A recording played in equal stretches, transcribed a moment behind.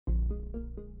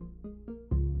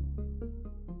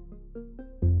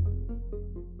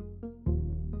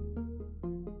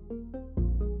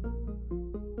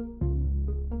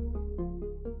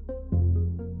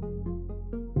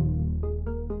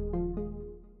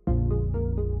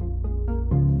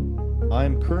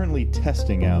I'm currently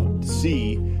testing out to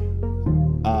see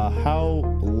how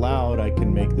loud I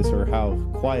can make this or how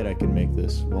quiet I can make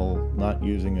this while not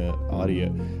using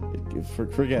audio.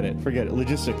 Forget it.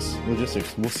 Logistics.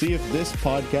 We'll see if this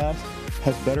podcast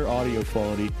has better audio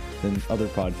quality than other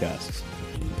podcasts.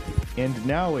 And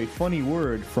now a funny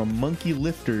word from Monkey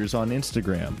Lifters on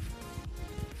Instagram.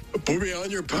 Put me on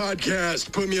your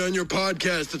podcast.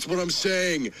 That's what I'm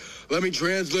saying. Let me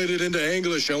translate it into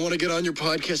English. I want to get on your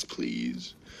podcast,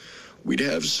 please. We'd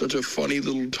have such a funny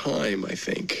little time, I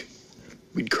think.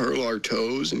 We'd curl our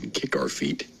toes and kick our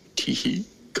feet. Tee-hee.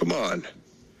 Come on.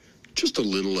 Just a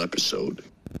little episode.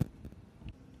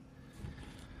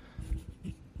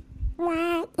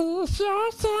 What is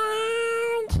your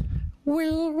sound?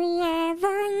 Will we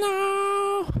ever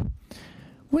know?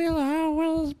 We'll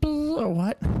always be...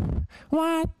 What?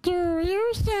 What do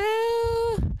you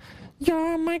say?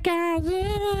 You're my guardian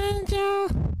angel,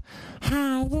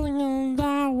 hiding in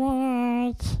the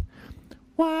woods.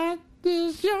 What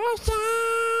is your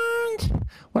sound?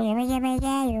 Will we ever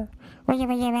know? Will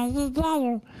we ever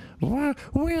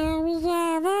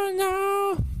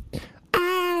know?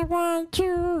 I want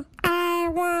to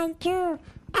know.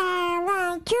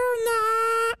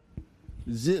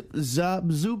 Zip,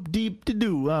 zop, zoop, deep to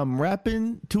do. I'm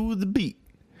rapping to the beat.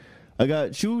 I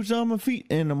got shoes on my feet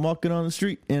and I'm walking on the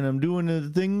street and I'm doing a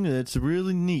thing that's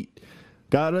really neat.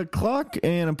 Got a clock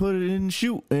and I put it in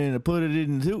shoot and I put it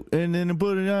in zoot and then I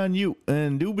put it on you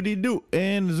and doobity doo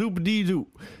and zoopity doo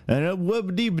and a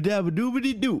wubbity dabba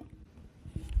doobity doo.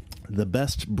 The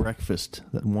best breakfast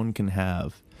that one can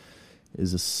have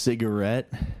is a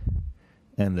cigarette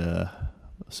and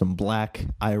some black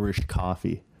Irish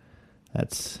coffee.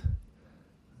 That's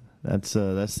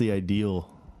the ideal.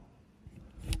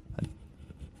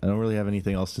 I don't really have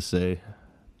anything else to say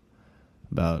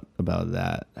about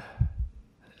that.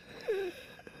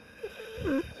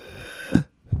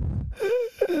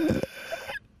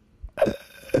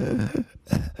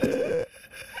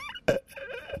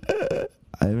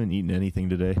 I haven't eaten anything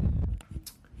today.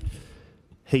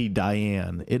 Hey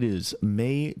Diane, it is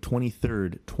May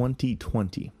 23rd,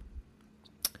 2020.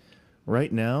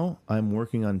 Right now, I'm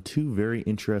working on two very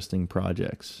interesting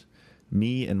projects.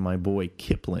 Me and my boy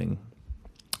Kipling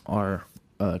are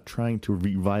trying to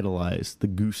revitalize the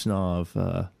Gustav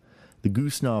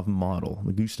model,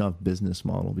 the Gustav business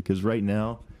model, because right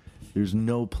now there's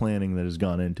no planning that has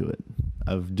gone into it.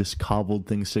 I've just cobbled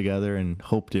things together and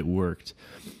hoped it worked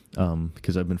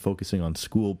because I've been focusing on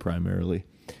school primarily.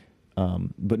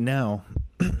 But now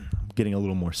I'm getting a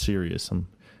little more serious. I'm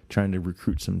trying to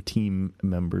recruit some team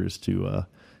members to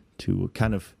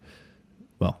kind of,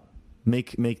 well,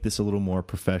 make this a little more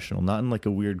professional, not in like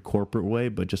a weird corporate way,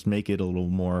 but just make it a little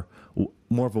more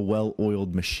of a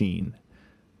well-oiled machine.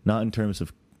 Not in terms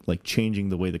of like changing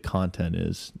the way the content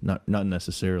is, not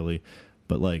necessarily,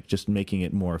 but like just making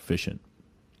it more efficient.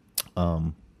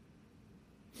 And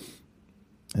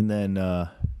then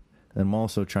I'm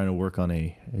also trying to work on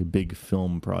a big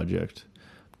film project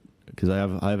because I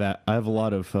have a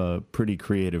lot of pretty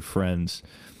creative friends,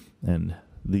 and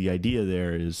the idea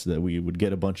there is that we would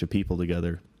get a bunch of people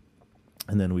together,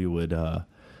 and then we would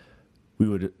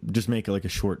just make like a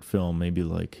short film, maybe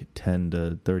like 10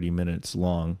 to 30 minutes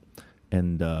long,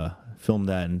 and film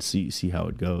that and see how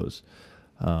it goes.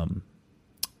 And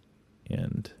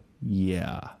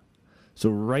yeah, so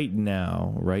right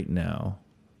now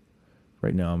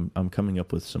I'm coming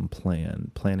up with some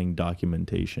planning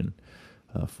documentation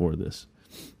for this.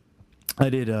 I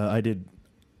did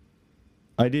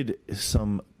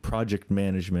some project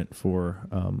management for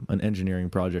an engineering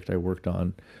project I worked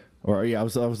on, I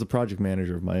was the project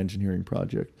manager of my engineering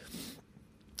project,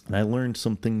 and I learned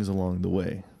some things along the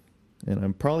way. And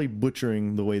I'm probably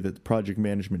butchering the way that project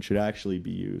management should actually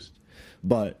be used,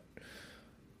 but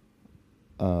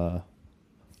I'm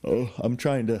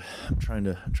trying to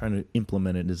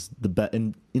implement it as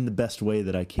in the best way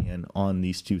that I can on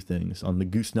these two things, on the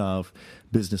Gustav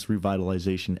business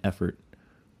revitalization effort,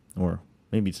 or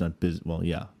maybe it's not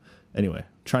Anyway,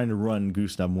 trying to run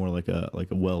Gustav more like a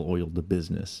well-oiled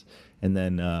business, and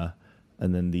then the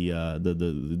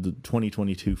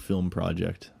 2022 film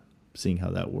project, seeing how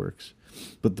that works.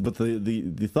 But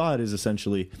the thought is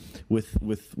essentially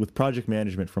with project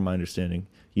management, from my understanding,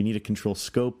 you need to control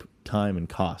scope, time, and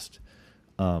cost,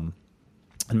 and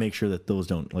make sure that those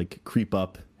don't like creep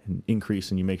up and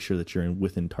increase, and you make sure that you're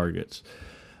within targets.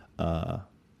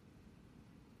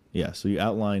 So you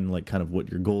outline like kind of what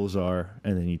your goals are,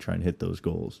 and then you try and hit those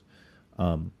goals,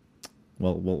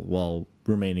 while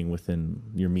remaining within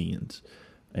your means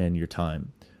and your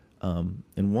time.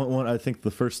 And one, I think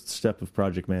the first step of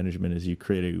project management is you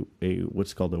create a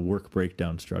what's called a work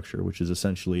breakdown structure, which is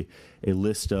essentially a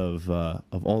list of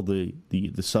all the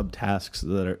subtasks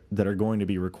that are going to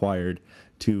be required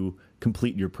to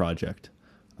complete your project.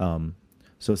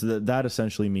 So that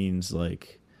essentially means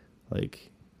like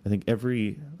I think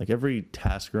every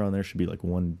task around there should be like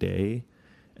 1 day,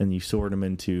 and you sort them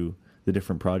into the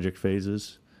different project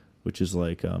phases, which is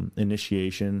like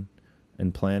initiation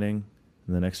and planning.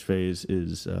 And the next phase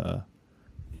is let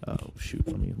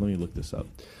me look this up.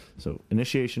 So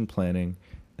initiation, planning,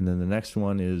 and then the next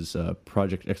one is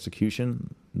project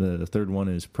execution. The third one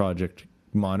is project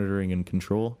monitoring and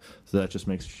control. So that just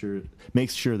makes sure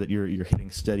that you're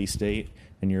hitting steady state,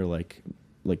 and you're like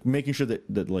making sure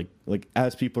that like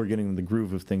as people are getting in the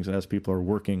groove of things, as people are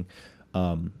working,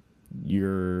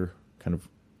 you're kind of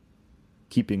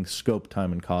keeping scope,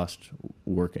 time, and cost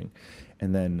working.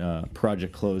 And then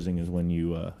project closing is when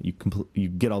you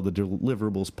get all the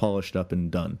deliverables polished up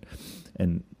and done,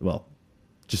 and well,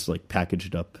 just like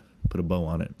packaged up, put a bow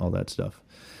on it, all that stuff.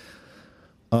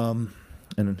 And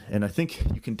I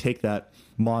think you can take that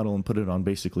model and put it on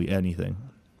basically anything.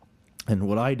 And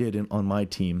what I did on my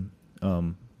team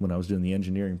when I was doing the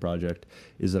engineering project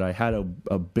is that I had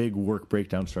a big work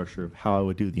breakdown structure of how I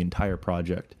would do the entire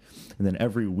project, and then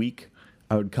every week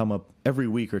or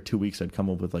 2 weeks, I'd come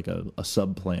up with like a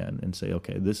sub plan and say,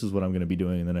 okay, this is what I'm going to be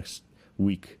doing in the next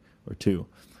week or two.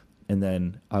 And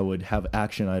then I would have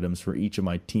action items for each of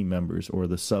my team members or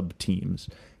the sub teams.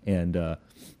 And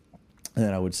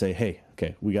then I would say, hey,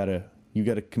 okay, you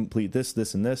gotta complete this,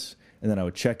 this, and this. And then I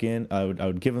would check in. I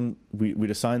would give them,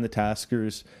 we'd assign the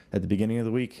taskers at the beginning of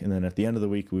the week. And then at the end of the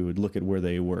week, we would look at where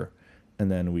they were. And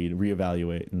then we'd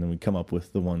reevaluate, and then we'd come up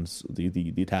with the ones,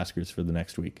 the taskers for the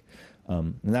next week.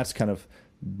 And that's kind of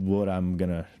what I'm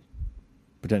going to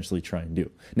potentially try and do.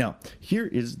 Now, here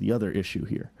is the other issue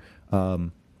here.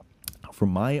 From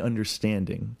my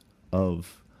understanding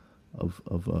of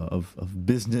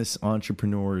business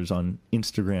entrepreneurs on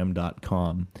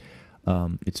Instagram.com,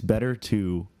 it's better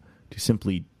to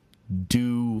simply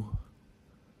do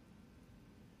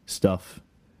stuff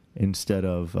instead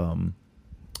of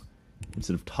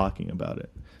talking about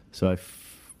it. So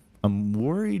I'm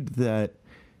worried that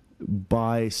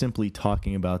by simply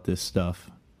talking about this stuff,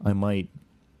 I might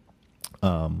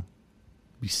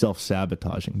be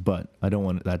self-sabotaging, but I don't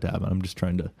want that to happen. I'm just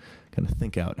trying to kind of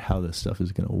think out how this stuff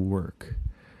is going to work.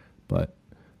 But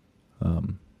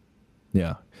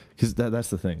yeah, because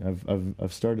that's the thing.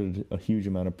 I've started a huge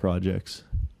amount of projects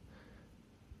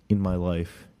in my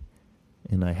life,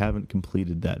 and I haven't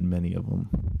completed that many of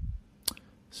them.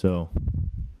 So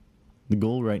the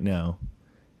goal right now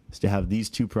is to have these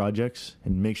 2 projects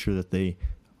and make sure that they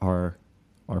are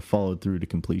followed through to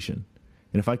completion.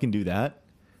 And if I can do that,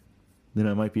 then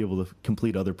I might be able to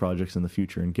complete other projects in the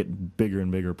future and get bigger and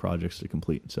bigger projects to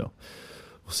complete. So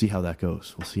we'll see how that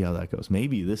goes.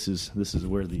 Maybe this is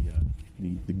where the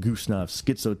Goosenov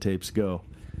schizo tapes go.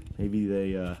 Maybe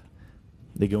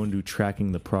they go into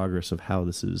tracking the progress of how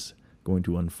this is going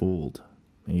to unfold.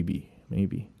 Maybe.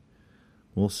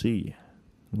 We'll see.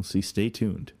 Stay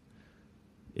tuned.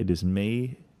 It is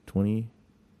May 23rd,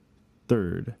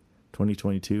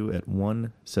 2022 at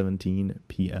 1:17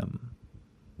 p.m.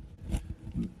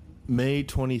 May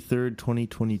 23rd,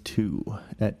 2022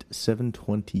 at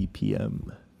 7:20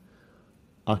 p.m.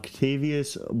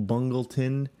 Octavius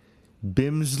Bungleton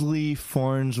Bimsley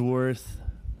Farnsworth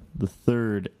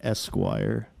III,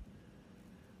 Esquire,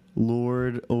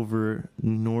 Lord over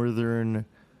Northern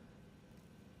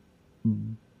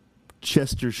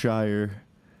Chestershire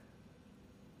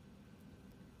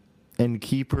and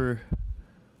keeper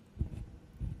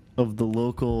of the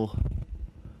local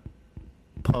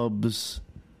pubs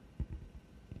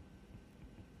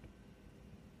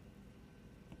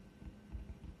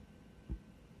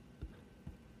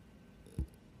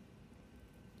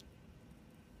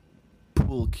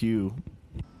Pool Q.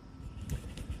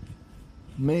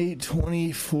 May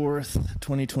 24th,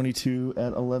 2022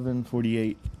 at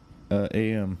 11:48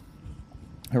 a.m.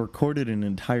 I recorded an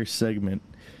entire segment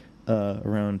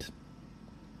around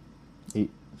 3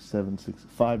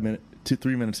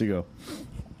 minutes ago.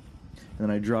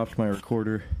 And I dropped my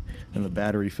recorder and the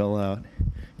battery fell out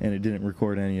and it didn't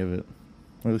record any of it.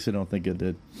 At least I don't think it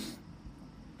did.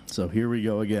 So here we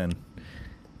go again.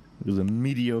 It was a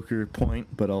mediocre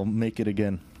point, but I'll make it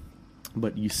again.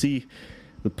 But you see,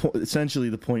 essentially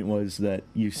the point was that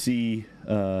you see,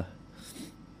 or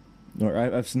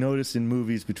I've noticed in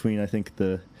movies between, I think,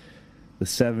 the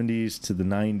 70s to the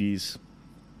 90s,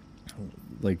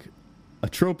 like a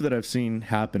trope that I've seen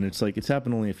happen. It's like it's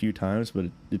happened only a few times, but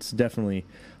it's definitely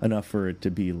enough for it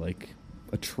to be like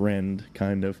a trend,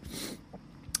 kind of.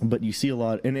 But you see a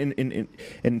lot, and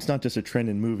it's not just a trend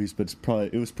in movies, but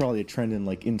it was probably a trend in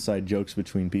like inside jokes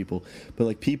between people. But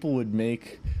like people would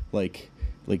make like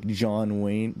John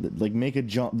Wayne, like make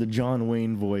the John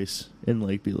Wayne voice and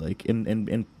like be like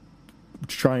and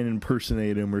try and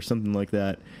impersonate him or something like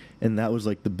that, and that was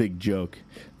like the big joke.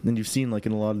 And you've seen like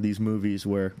in a lot of these movies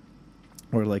where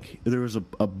like there was a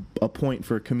point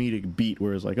for a comedic beat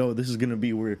where it's like, oh, this is gonna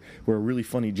be where a really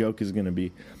funny joke is gonna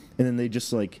be, and then they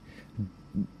just like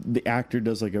the actor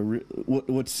does like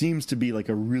what seems to be like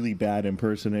a really bad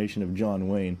impersonation of John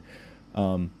Wayne,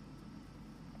 or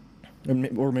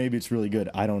maybe it's really good.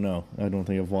 I don't know. I don't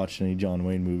think I've watched any John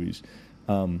Wayne movies,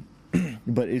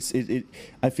 but it.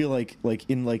 I feel like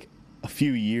in like a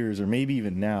few years or maybe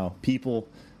even now, people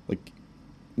like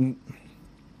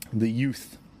the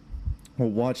youth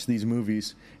will watch these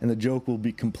movies and the joke will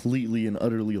be completely and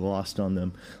utterly lost on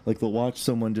them. Like they'll watch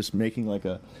someone just making like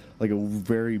a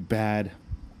very bad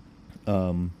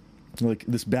like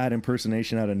this bad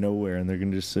impersonation out of nowhere, and they're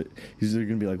gonna just they're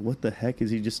gonna be like, what the heck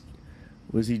is he just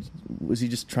was he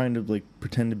just trying to like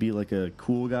pretend to be like a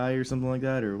cool guy or something like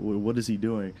that, or what is he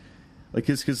doing? Like,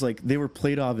 because like they were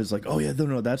played off as like, oh yeah,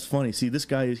 no, that's funny. See, this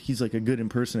guy, he's like a good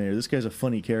impersonator. This guy's a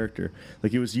funny character.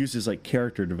 Like it was used as like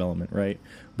character development, right?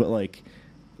 But like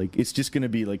it's just gonna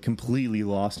be like completely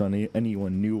lost on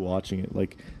anyone new watching it.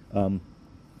 Like,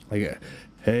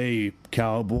 hey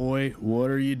cowboy,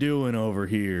 what are you doing over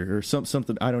here? Or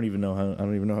something. I don't even know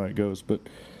how it goes. But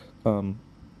I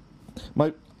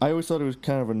always thought it was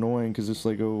kind of annoying because it's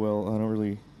like, oh well, I don't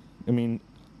really. I mean,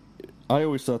 I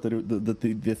always thought that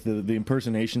the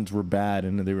impersonations were bad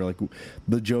and they were like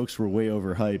the jokes were way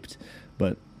overhyped,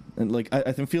 but and like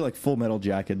I feel like Full Metal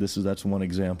Jacket. That's one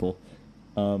example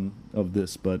of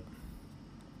this, but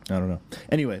I don't know.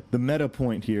 Anyway, the meta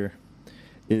point here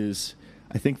is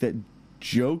I think that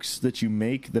jokes that you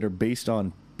make that are based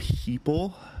on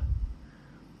people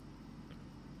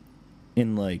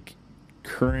in like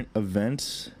current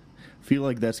events, feel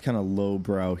like that's kind of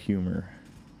lowbrow humor.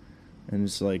 And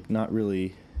it's like not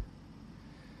really,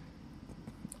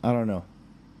 I don't know.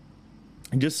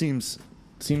 It just seems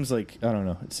like, I don't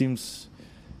know.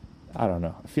 I don't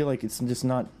know. I feel like it's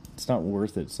not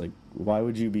worth it. It's like, why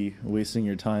would you be wasting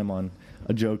your time on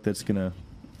a joke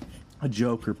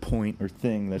or point or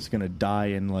thing that's gonna die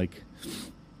in like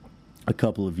a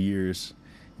couple of years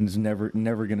and is never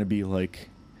gonna be like,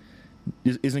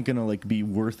 isn't gonna like be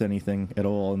worth anything at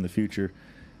all in the future.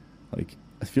 Like,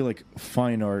 I feel like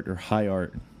fine art or high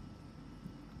art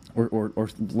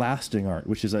or lasting art,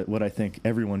 which is what I think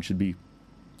everyone should be,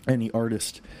 any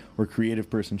artist or creative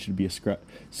person should be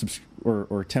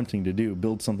or attempting to do,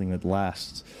 build something that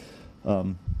lasts.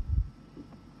 I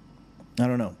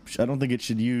don't know. I don't think it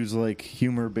should use like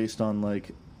humor based on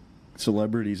like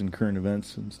celebrities and current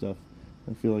events and stuff.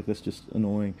 I feel like that's just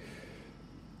annoying.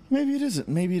 Maybe it isn't.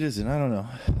 I don't know.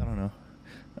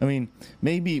 I mean,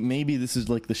 maybe this is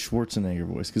like the Schwarzenegger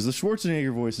voice, because the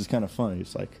Schwarzenegger voice is kind of funny.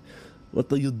 It's like,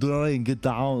 what are you doing? Get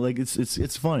down! Like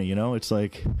it's funny, you know. It's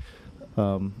like,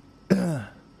 out the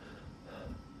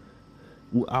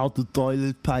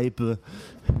toilet paper,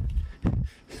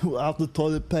 out the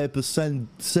toilet paper. Send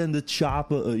the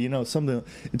chopper. You know, something.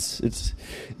 It's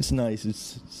nice.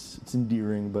 It's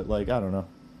endearing, but like I don't know.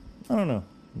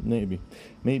 Maybe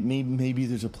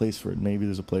there's a place for it. Maybe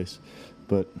there's a place,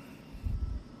 but.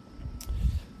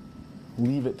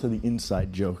 Leave it to the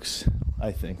inside jokes,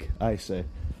 I say.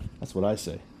 That's what I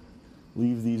say.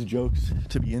 Leave these jokes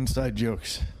to be inside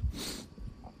jokes.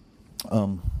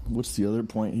 What's the other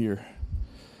point here?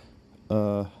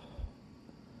 The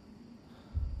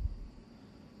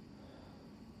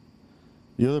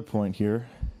other point here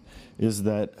is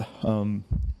that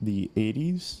the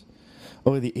 80s.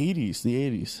 Oh, the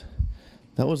 80s.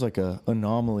 That was like a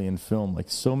anomaly in film. Like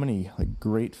so many like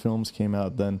great films came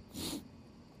out then.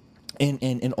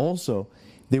 And also,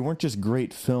 they weren't just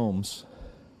great films,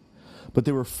 but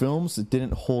they were films that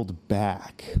didn't hold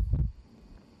back.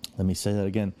 Let me say that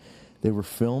again. They were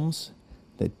films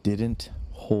that didn't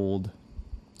hold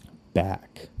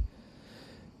back.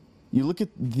 You look at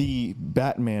the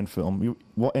Batman film,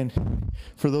 and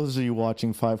for those of you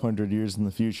watching 500 years in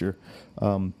the future,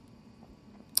 or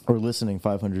listening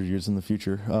 500 years in the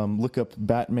future, look up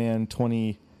Batman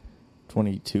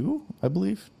 2022, I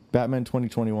believe. Batman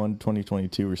 2021,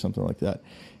 2022 or something like that,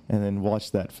 and then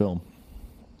watch that film.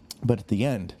 But at the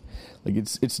end, like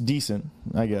it's decent,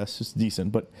 I guess. It's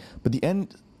decent, but the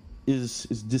end is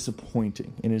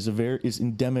disappointing and is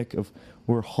endemic of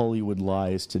where Hollywood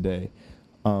lies today.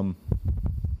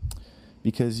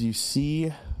 because you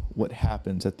see what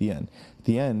happens at the end. At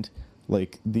the end,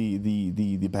 like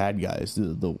the bad guys,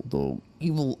 the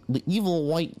evil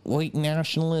white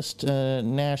nationalist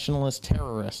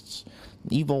terrorists,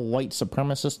 evil white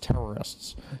supremacist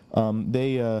terrorists.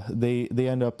 They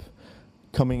end up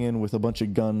coming in with a bunch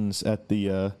of guns at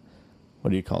the what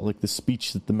do you call it? Like the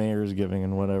speech that the mayor is giving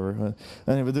and whatever.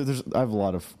 Anyway, I have a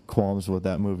lot of qualms with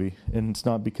that movie, and it's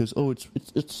not because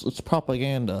it's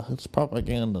propaganda. It's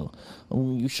propaganda.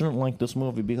 You shouldn't like this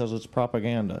movie because it's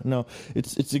propaganda. No,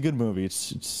 it's a good movie.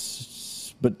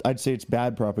 But I'd say it's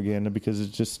bad propaganda because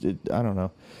I don't know.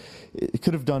 It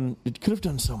could have done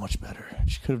so much better.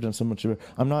 It could have done so much better.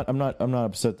 I'm not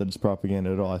upset that it's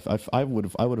propaganda at all. I would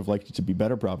have liked it to be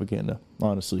better propaganda.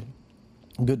 Honestly,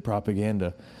 good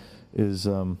propaganda is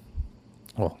anyway,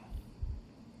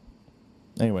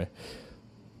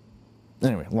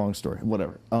 long story,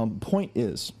 whatever. Point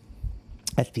is,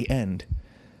 at the end,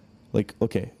 like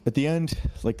the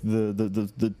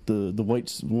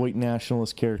white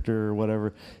nationalist character or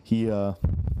whatever, he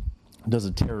does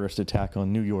a terrorist attack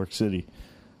on New York City.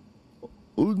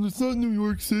 Oh, it's not New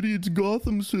York City, it's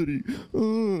Gotham City.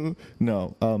 No.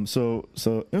 So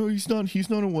he's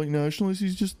not a white nationalist,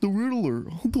 he's just the Riddler.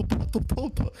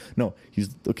 No,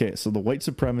 he's okay, so the white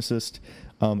supremacist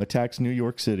attacks New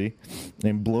York City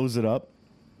and blows it up,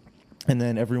 and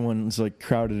then everyone's like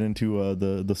crowded into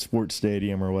the sports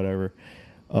stadium or whatever.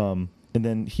 And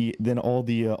then all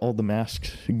the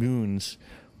masked goons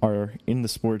are in the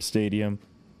sports stadium,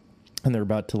 and they're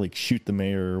about to like shoot the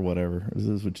mayor or whatever,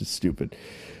 which is stupid.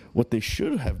 What they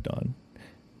should have done.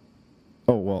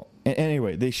 Oh well.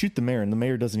 Anyway, they shoot the mayor, and the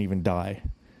mayor doesn't even die.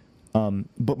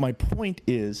 But my point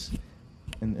is,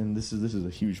 and this is a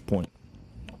huge point.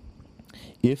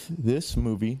 If this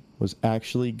movie was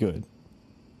actually good,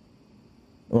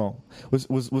 well,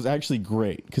 was actually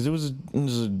great, because it was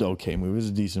an okay movie, it was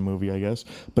a decent movie, I guess.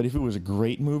 But if it was a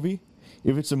great movie,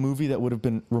 if it's a movie that would have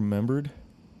been remembered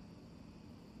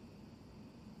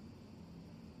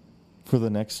for the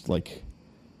next, like,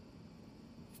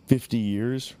 50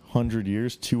 years, 100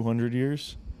 years, 200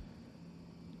 years,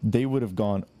 they would have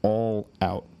gone all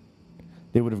out.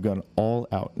 They would have gone all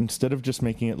out. Instead of just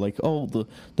making it like, oh,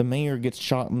 the mayor gets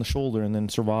shot in the shoulder and then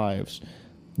survives.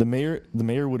 The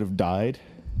mayor would have died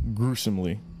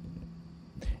gruesomely.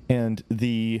 And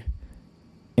the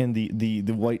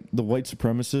white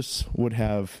supremacists would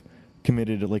have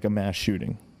committed like a mass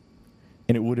shooting.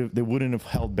 And they wouldn't have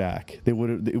held back. It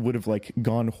would have like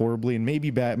gone horribly, and maybe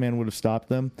Batman would have stopped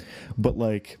them, but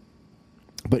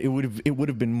it would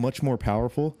have been much more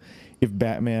powerful if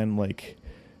Batman like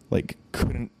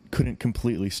couldn't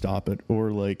completely stop it,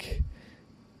 or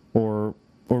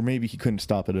maybe he couldn't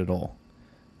stop it at all.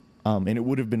 And it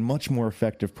would have been much more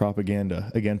effective propaganda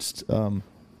against the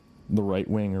right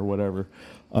wing or whatever,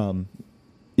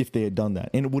 if they had done that,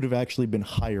 and it would have actually been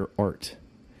higher art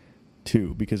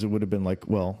too, because it would have been like,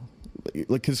 well,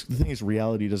 like, because the thing is,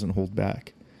 reality doesn't hold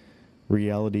back.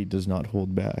 Reality does not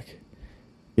hold back.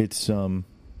 It's and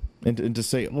to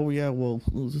say, oh yeah, well,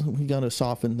 we gotta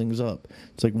soften things up.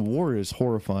 It's like, war is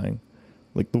horrifying.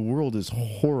 Like, the world is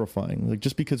horrifying. Like,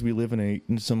 just because we live in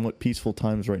somewhat peaceful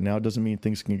times right now doesn't mean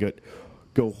things can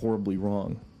go horribly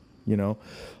wrong, you know.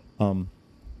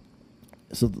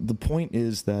 So the point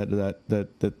is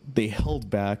that they held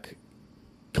back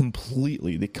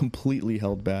completely. They completely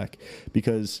held back,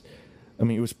 because I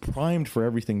mean, it was primed for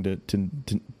everything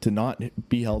to not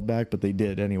be held back, but they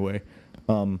did anyway.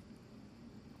 And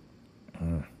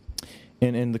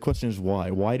the question is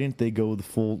why? Why didn't they go the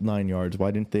full 9 yards?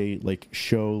 Why didn't they like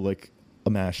show like a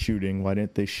mass shooting? Why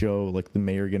didn't they show like the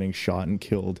mayor getting shot and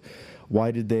killed?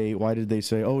 Why did they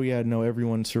say, oh yeah, no,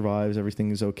 everyone survives,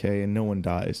 everything is okay, and no one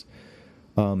dies?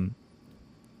 The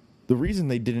reason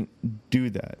they didn't do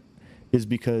that is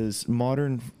because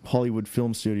modern Hollywood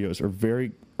film studios are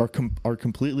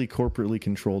completely corporately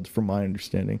controlled, from my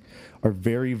understanding, are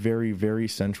very, very, very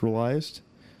centralized,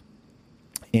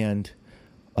 and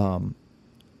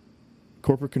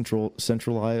corporate control,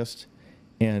 centralized,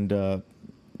 and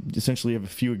essentially have a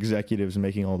few executives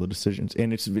making all the decisions,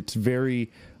 and it's very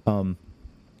in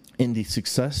the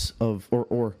success of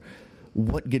or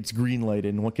what gets greenlighted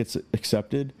and what gets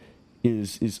accepted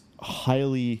is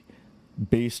highly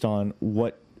based on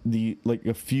what the like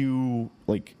a few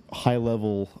like high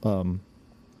level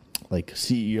like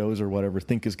CEOs or whatever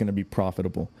think is going to be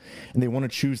profitable, and they want to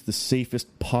choose the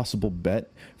safest possible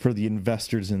bet for the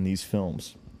investors in these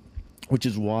films, which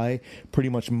is why pretty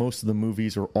much most of the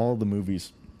movies, or all the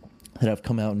movies that have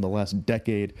come out in the last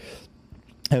decade,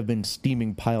 have been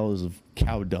steaming piles of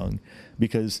cow dung,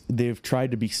 because they've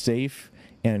tried to be safe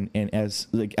and as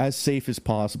like as safe as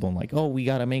possible, and like, oh, we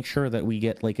got to make sure that we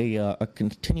get like a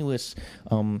continuous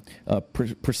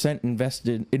percent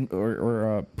invested in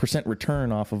or a percent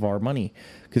return off of our money,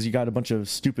 because you got a bunch of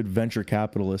stupid venture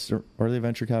capitalists, or are they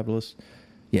venture capitalists?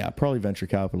 Yeah, probably venture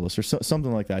capitalists or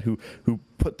something like that, who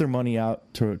put their money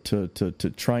out to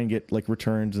try and get like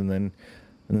returns, and then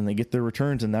they get their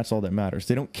returns, and that's all that matters.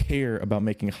 They don't care about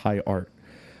making high art.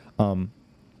 And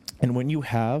when you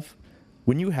have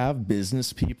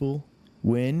business people,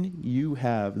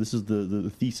 this is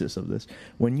the thesis of this,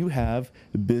 when you have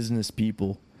business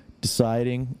people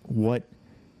deciding what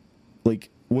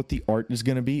the art is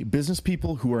going to be, business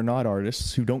people who are not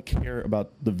artists, who don't care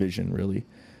about the vision really,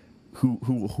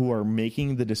 who are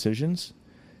making the decisions,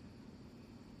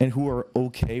 and who are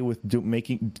okay with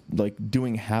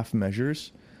doing half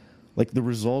measures, like the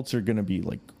results are going to be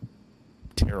like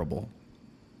terrible.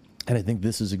 And I think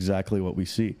this is exactly what we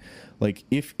see. Like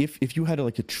if you had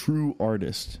like a true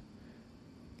artist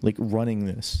like running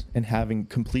this and having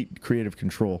complete creative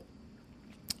control,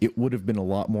 it would have been a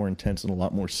lot more intense and a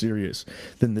lot more serious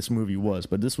than this movie was.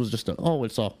 But this was just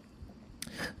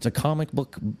it's a comic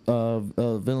book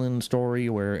villain story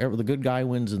where the good guy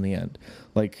wins in the end.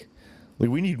 Like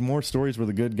we need more stories where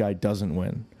the good guy doesn't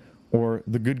win, or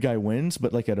the good guy wins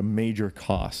but like at a major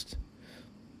cost.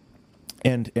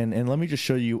 And let me just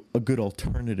show you a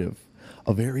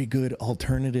very good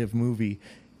alternative movie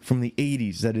from the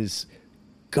 80s that is,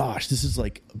 gosh, this is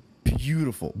like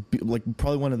beautiful, like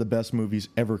probably one of the best movies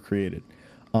ever created.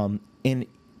 And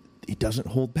it doesn't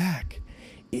hold back.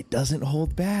 It doesn't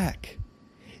hold back.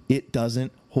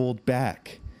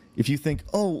 If you think,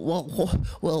 oh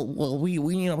well, we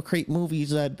need to create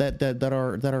movies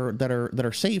that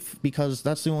are safe because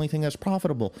that's the only thing that's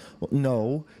profitable. Well,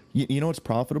 no, you know what's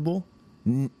profitable?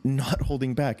 Not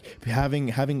holding back,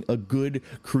 having a good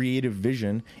creative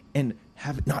vision, and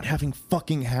not having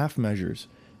fucking half measures.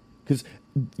 Because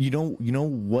you know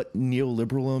what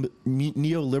neoliberalism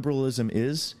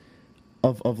is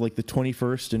of like the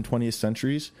 21st and 20th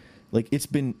centuries. Like, it's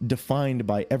been defined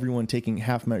by everyone taking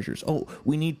half measures. Oh,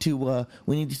 we need to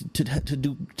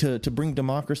bring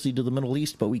democracy to the Middle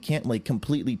East, but we can't like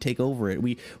completely take over it.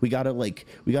 We gotta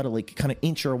kind of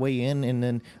inch our way in, and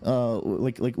then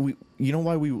you know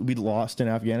why we lost in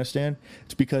Afghanistan?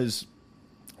 It's because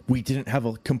we didn't have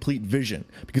a complete vision,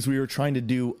 because we were trying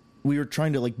to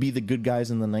like be the good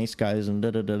guys and the nice guys and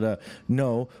da-da-da-da.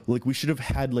 No, like we should have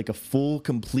had like a full,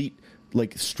 complete,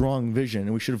 like strong vision,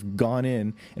 and we should have gone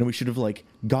in and we should have like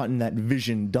gotten that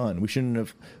vision done. We shouldn't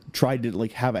have tried to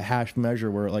like have a half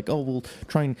measure where like, oh, we'll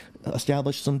try and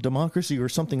establish some democracy or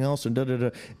something else and da-da-da.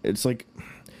 It's like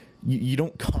you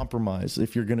don't compromise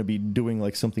if you're going to be doing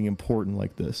like something important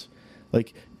like this.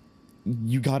 Like,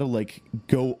 you got to like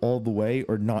go all the way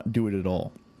or not do it at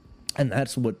all. And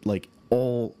that's what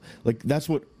that's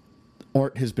what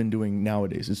art has been doing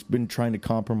nowadays. It's been trying to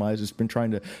compromise. It's been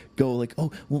trying to go like, oh,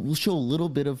 we'll show a little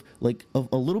bit of like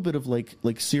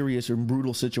serious or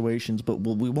brutal situations, but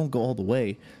we won't go all the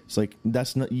way. It's like,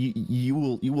 that's not, you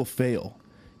will fail.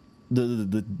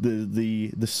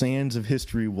 The sands of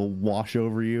history will wash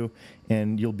over you,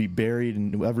 and you'll be buried,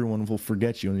 and everyone will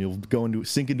forget you, and you'll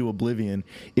sink into oblivion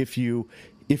if you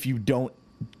don't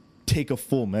take a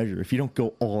full measure, if you don't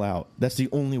go all out. That's the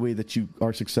only way that you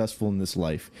are successful in this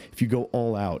life, if you go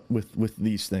all out with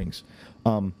these things.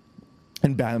 And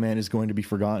Batman is going to be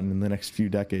forgotten in the next few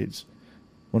decades,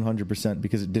 100%,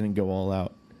 because it didn't go all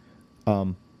out.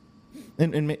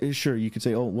 And sure, you could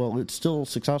say, oh, well, it's still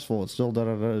successful, it's still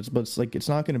da-da-da, but it's like, it's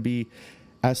not going to be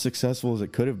as successful as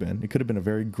it could have been. It could have been a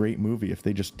very great movie if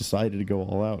they just decided to go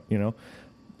all out, you know?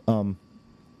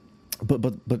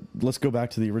 But let's go back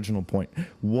to the original point.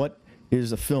 What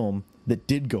is a film that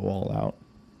did go all out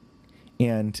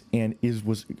and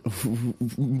was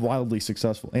wildly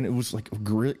successful, and it was like a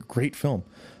great film.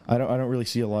 I don't really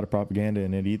see a lot of propaganda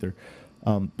in it either.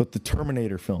 But the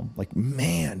Terminator film, like,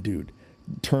 man, dude,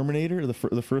 Terminator, the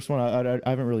first one. I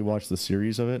haven't really watched the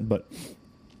series of it, but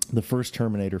the first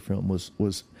Terminator film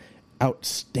was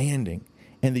outstanding,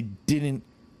 and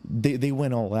they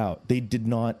went all out. They did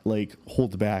not like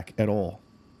hold back at all.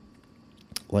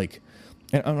 Like,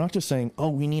 and I'm not just saying, oh,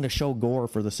 we need to show gore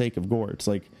for the sake of gore. It's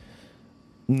like,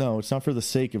 no, it's not for the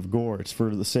sake of gore. It's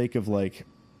for the sake of like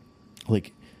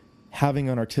having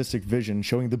an artistic vision,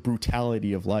 showing the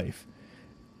brutality of life.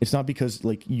 It's not because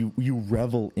like you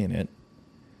revel in it.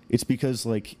 It's because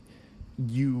like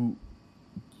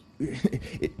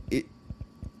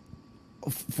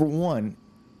for one,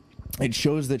 it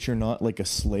shows that you're not like a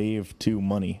slave to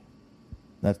money.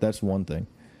 That's one thing.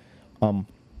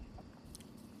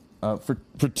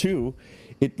 For two,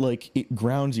 it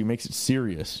grounds you, makes it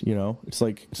serious. You know, it's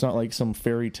not like some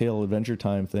fairy tale Adventure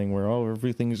Time thing where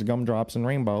everything's gumdrops and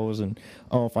rainbows, and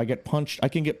if I get punched, I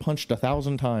can get punched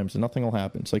 1,000 times and nothing will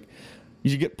happen. It's like you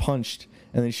should get punched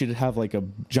and then you should have like a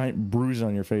giant bruise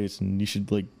on your face, and you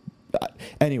should like.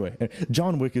 Anyway,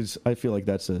 John Wick is. I feel like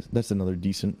that's another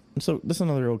decent. So that's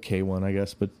another okay one, I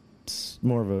guess, but it's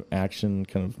more of an action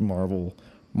kind of Marvel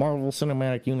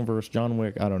Cinematic Universe, John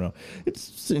Wick. I don't know.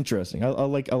 It's interesting. I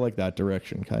like that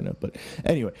direction kind of. But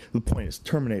anyway, the point is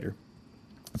Terminator.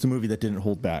 It's a movie that didn't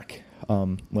hold back.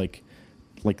 Like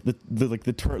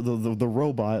the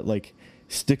robot like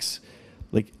sticks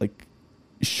like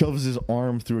shoves his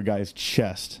arm through a guy's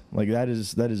chest. Like that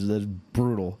is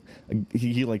brutal.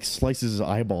 He like slices his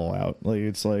eyeball out. Like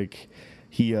it's like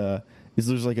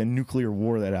there's like a nuclear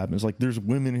war that happens. Like there's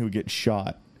women who get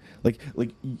shot. Like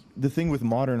the thing with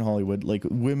modern Hollywood, like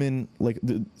women, like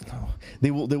they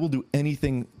will do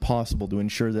anything possible to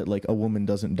ensure that like a woman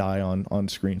doesn't die on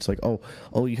screen. It's like oh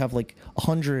you have like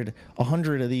 100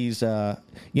 of these.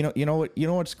 You know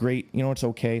what's great. You know what's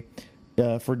okay.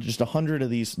 For just 100 of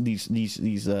these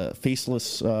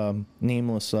faceless,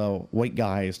 nameless white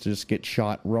guys to just get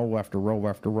shot row after row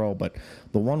after row, but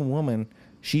the one woman,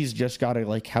 she's just got to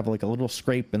like have like a little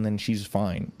scrape and then she's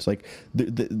fine. It's like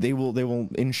they will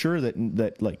ensure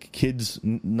that like kids,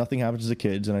 nothing happens to the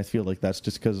kids, and I feel like that's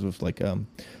just because of like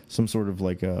some sort of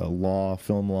like a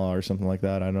film law or something like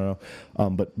that. I don't know,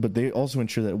 but they also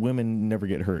ensure that women never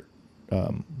get hurt.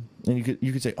 And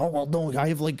you could say, oh well, no, I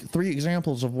have like 3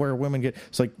 examples of where women get.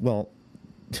 It's like, well,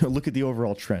 look at the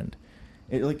overall trend.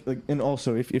 And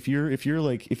also if you're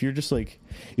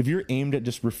aimed at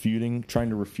just trying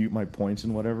to refute my points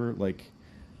and whatever, like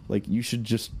you should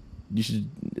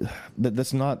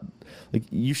that's not like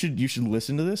you should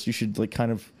listen to this. You should like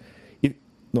kind of a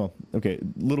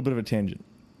little bit of a tangent.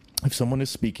 If someone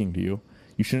is speaking to you,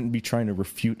 you shouldn't be trying to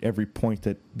refute every point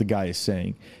that the guy is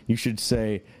saying. You should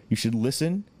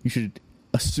listen. You should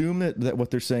assume that what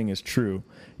they're saying is true.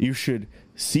 You should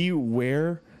see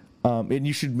where, and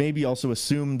you should maybe also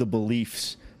assume the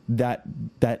beliefs that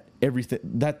everything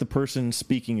that the person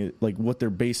speaking, like what they're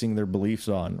basing their beliefs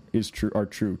on, are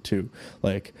true too.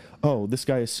 Like, oh, this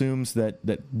guy assumes that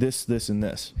this and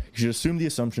this. You should assume the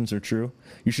assumptions are true.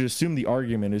 You should assume the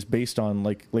argument is based on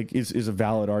is a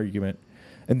valid argument.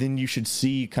 And then you should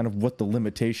see kind of what the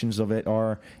limitations of it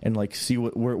are, and like see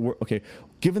where okay,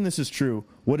 given this is true,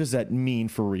 what does that mean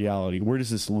for reality? Where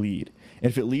does this lead?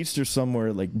 And if it leads to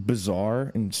somewhere like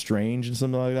bizarre and strange and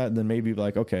something like that, then maybe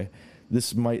like, okay,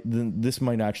 this might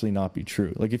actually not be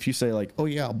true. Like if you say like, oh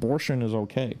yeah, abortion is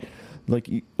okay, like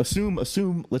let's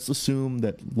assume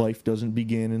that life doesn't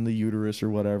begin in the uterus or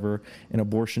whatever, and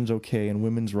abortion's okay, and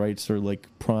women's rights are like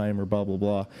prime or blah blah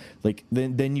blah. Like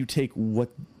then you take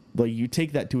you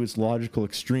take that to its logical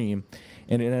extreme,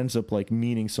 and it ends up like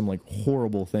meaning some like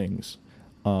horrible things.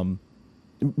 It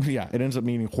ends up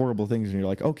meaning horrible things, and you're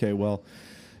like, okay, well,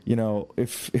 you know,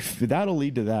 if that'll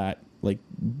lead to that, like,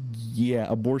 yeah,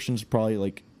 abortion's probably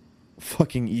like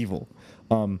fucking evil.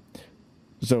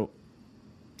 So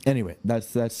anyway,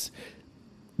 that's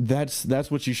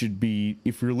what you should be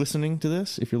if you're listening to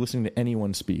this. If you're listening to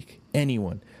anyone speak,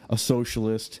 a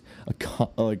socialist,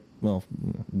 some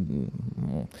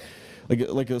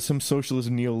socialist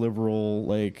neoliberal,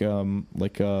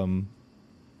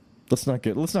 let's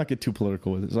not get too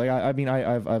political with it. Like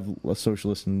I've a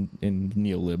socialist and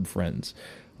neolib friends.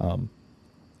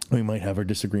 We might have our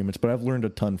disagreements, but I've learned a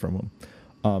ton from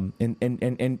them.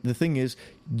 And the thing is,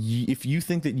 if you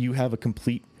think that you have a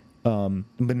complete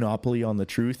monopoly on the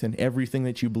truth and everything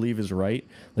that you believe is right,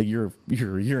 like you're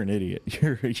an idiot.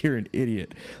 You're an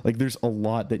idiot. Like there's a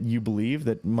lot that you believe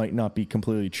that might not be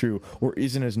completely true or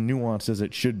isn't as nuanced as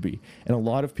it should be. And a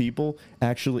lot of people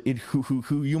actually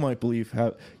who you might believe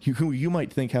who you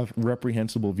might think have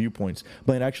reprehensible viewpoints,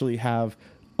 but actually have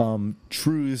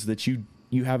truths that you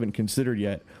haven't considered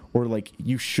yet, or like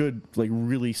you should like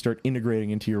really start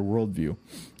integrating into your worldview.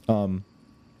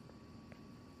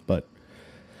 But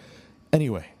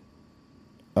anyway,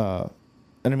 and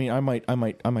I mean, I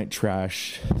might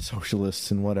trash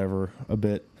socialists and whatever a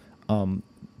bit,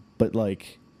 but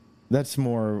like, that's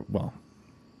more, well,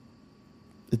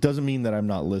 it doesn't mean that I'm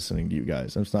not listening to you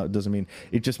guys.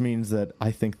 It just means that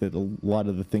I think that a lot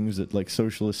of the things that like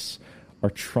socialists are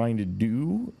trying to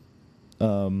do,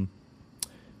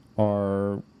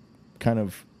 are kind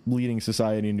of leading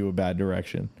society into a bad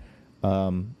direction. I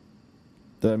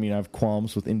mean, I have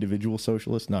qualms with individual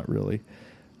socialists, not really.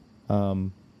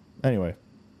 Anyway,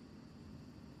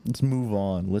 let's move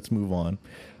on.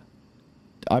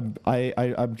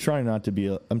 I'm trying not to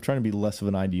be. I'm trying to be less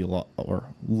and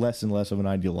less of an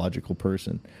ideological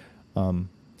person.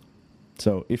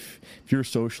 So if you're a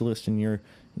socialist and you're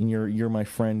my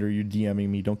friend or you're DMing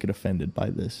me, don't get offended by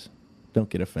this. Don't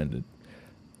get offended.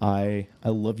 I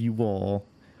love you all,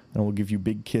 and I will give you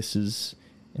big kisses,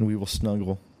 and we will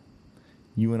snuggle.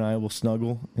 You and I will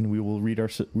snuggle, and we will read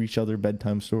each other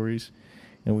bedtime stories,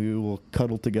 and we will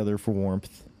cuddle together for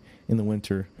warmth in the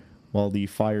winter while the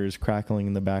fire is crackling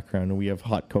in the background and we have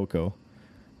hot cocoa.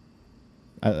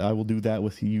 I will do that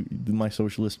with you, my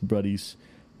socialist buddies,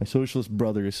 my socialist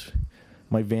brothers,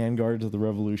 my vanguards of the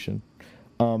revolution.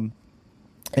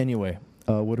 Anyway,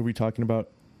 what are we talking about?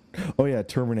 Oh yeah,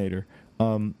 Terminator.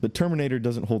 The Terminator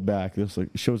doesn't hold back. It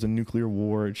shows a nuclear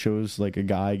war. It shows like a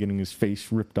guy getting his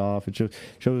face ripped off. It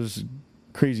shows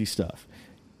crazy stuff,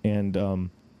 and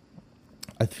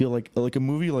I feel like a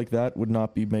movie like that would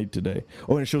not be made today.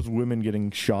 Oh, and it shows women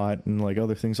getting shot and like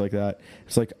other things like that.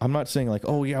 It's like, I'm not saying like,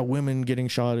 oh yeah, women getting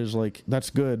shot is like, that's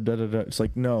good. Da, da, da. It's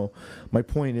like, no. My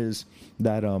point is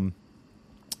that oh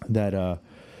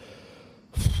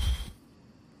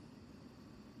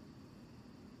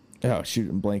shoot,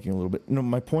 I'm blanking a little bit. No,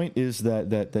 my point is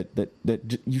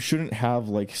that you shouldn't have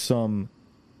like some,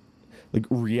 like,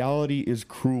 reality is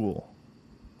cruel.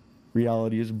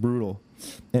 Reality is brutal.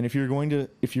 And if you're going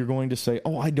to say,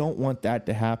 "Oh, I don't want that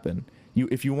to happen,"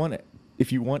 if you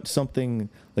want something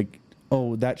like,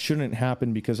 "Oh, that shouldn't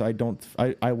happen because I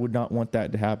would not want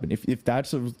that to happen." If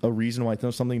that's a reason why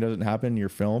something doesn't happen in your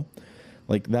film,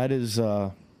 like that is,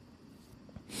 I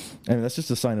mean, that's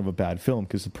just a sign of a bad film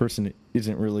because the person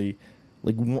isn't really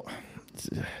like,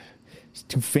 it's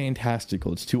too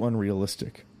fantastical, it's too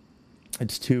unrealistic,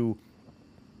 it's too,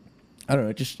 I don't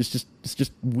know, it's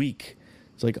just weak.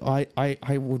 It's like,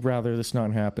 I would rather this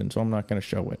not happen, so I'm not going to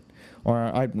show it. Or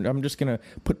I'm just going to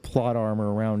put plot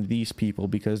armor around these people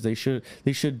because I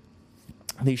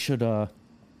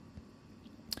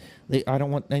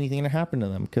don't want anything to happen to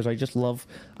them because I just love,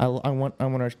 I want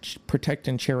to protect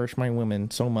and cherish my women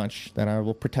so much that I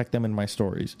will protect them in my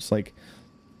stories. It's like,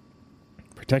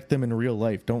 protect them in real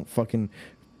life. Don't fucking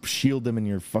shield them in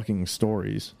your fucking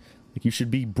stories. Like, you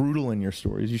should be brutal in your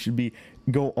stories. You should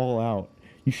go all out.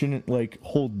 You shouldn't like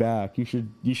hold back. You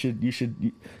should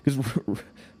because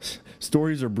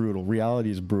stories are brutal.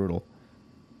 Reality is brutal.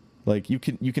 Like, you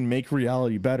can make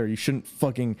reality better. You shouldn't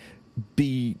fucking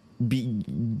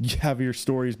have your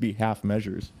stories be half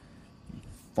measures.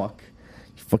 Fuck.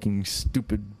 You fucking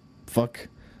stupid fuck.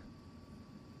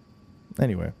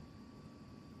 Anyway,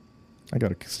 I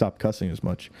gotta stop cussing as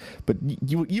much. But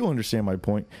you understand my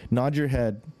point. Nod your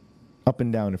head up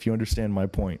and down if you understand my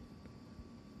point.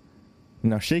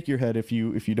 Now shake your head if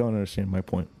you don't understand my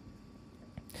point.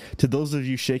 To those of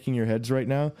you shaking your heads right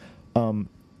now,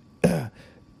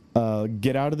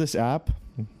 get out of this app.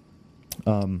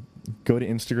 Go to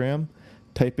Instagram.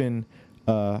 Type in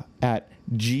at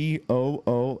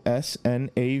GOOSNAV.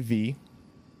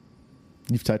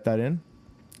 You've typed that in?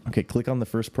 Okay, click on the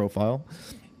first profile.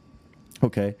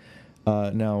 Okay.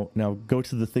 Now go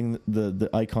to the thing,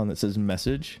 the icon that says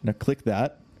message. Now click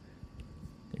that.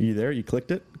 Are you there? You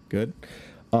clicked it? Good.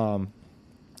 Now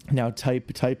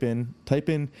type in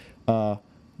the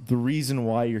reason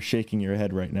why you're shaking your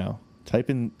head right now. Type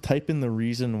in the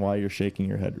reason why you're shaking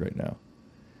your head right now.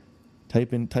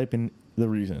 Type in the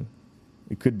reason.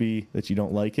 It could be that you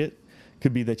don't like it.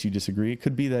 Could be that you disagree. It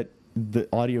could be that the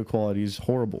audio quality is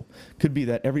horrible. Could be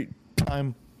that every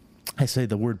time I say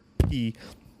the word P,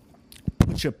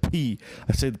 push a P,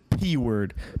 I say the P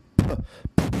word,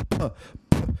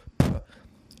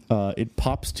 it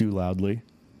pops too loudly.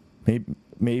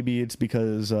 Maybe it's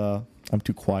because I'm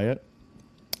too quiet.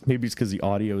 Maybe it's because the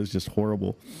audio is just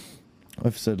horrible.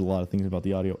 I've said a lot of things about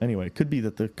the audio. Anyway, it could be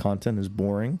that the content is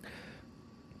boring.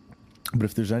 But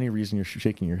if there's any reason you're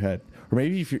shaking your head, or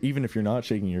maybe even if you're not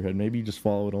shaking your head, maybe you just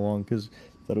follow it along because you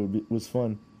thought it was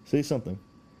fun. Say something.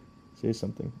 Say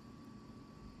something.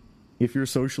 If you're a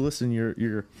socialist and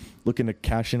you're looking to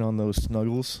cash in on those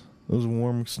snuggles, those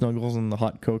warm snuggles and the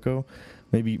hot cocoa,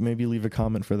 maybe leave a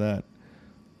comment for that.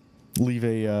 Leave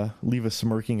a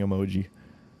smirking emoji.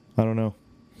 I don't know.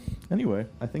 Anyway,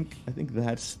 I think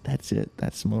that's it.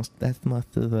 That's most of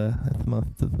the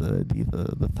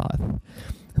thought.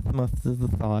 That's most of the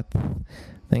thought.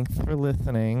 Thanks for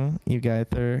listening. You guys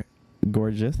are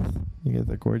gorgeous. You guys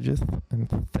are gorgeous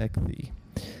and sexy.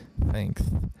 Thanks.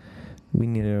 We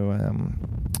need to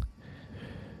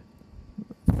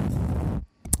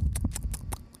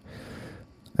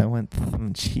I want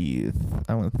some cheese.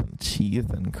 I want some cheese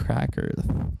and crackers.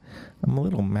 I'm a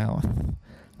little mouth.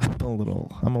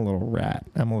 I'm a little rat.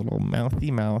 I'm a little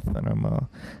mouthy mouth, and have a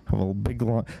little big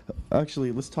long.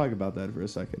 Actually, let's talk about that for a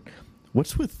second.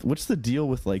 What's the deal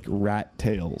with like rat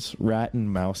tails, rat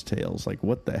and mouse tails? Like,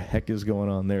 what the heck is going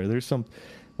on there?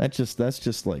 That's just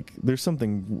like there's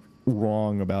something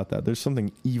wrong about that. There's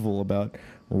something evil about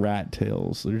rat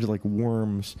tails. They're just like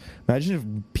worms. Imagine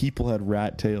if people had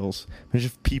rat tails. Imagine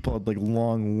if people had like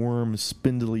long worm,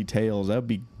 spindly tails. That would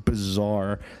be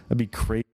bizarre. That'd be crazy.